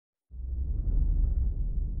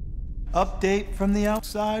Update from the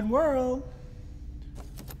outside world.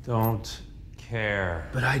 Don't care.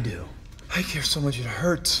 But I do. I care so much it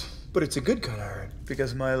hurts. But it's a good kind of hurt.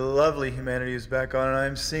 Because my lovely humanity is back on and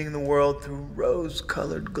I'm seeing the world through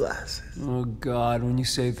rose-colored glasses. Oh God, when you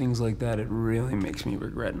say things like that, it really makes me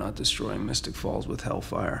regret not destroying Mystic Falls with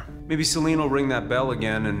Hellfire. Maybe Celine will ring that bell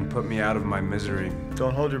again and put me out of my misery.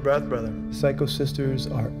 Don't hold your breath, brother. Psycho Sisters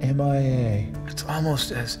are MIA. It's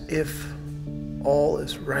almost as if all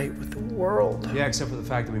is right with the world. Yeah, except for the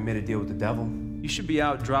fact that we made a deal with the devil. You should be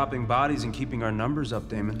out dropping bodies and keeping our numbers up,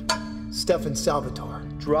 Damon. Stefan Salvatore,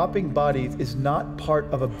 dropping bodies is not part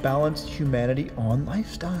of a balanced humanity on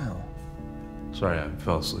lifestyle. Sorry, I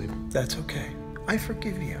fell asleep. That's okay. I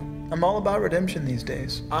forgive you. I'm all about redemption these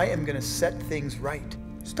days. I am gonna set things right,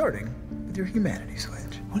 starting with your humanity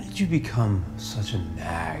switch. When did you become such a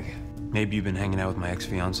nag? Maybe you've been hanging out with my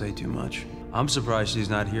ex-fiancée too much. I'm surprised she's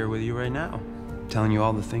not here with you right now, telling you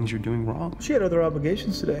all the things you're doing wrong. She had other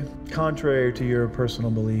obligations today. Contrary to your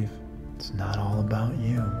personal belief, it's not all about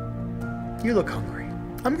you. You look hungry.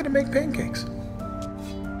 I'm gonna make pancakes.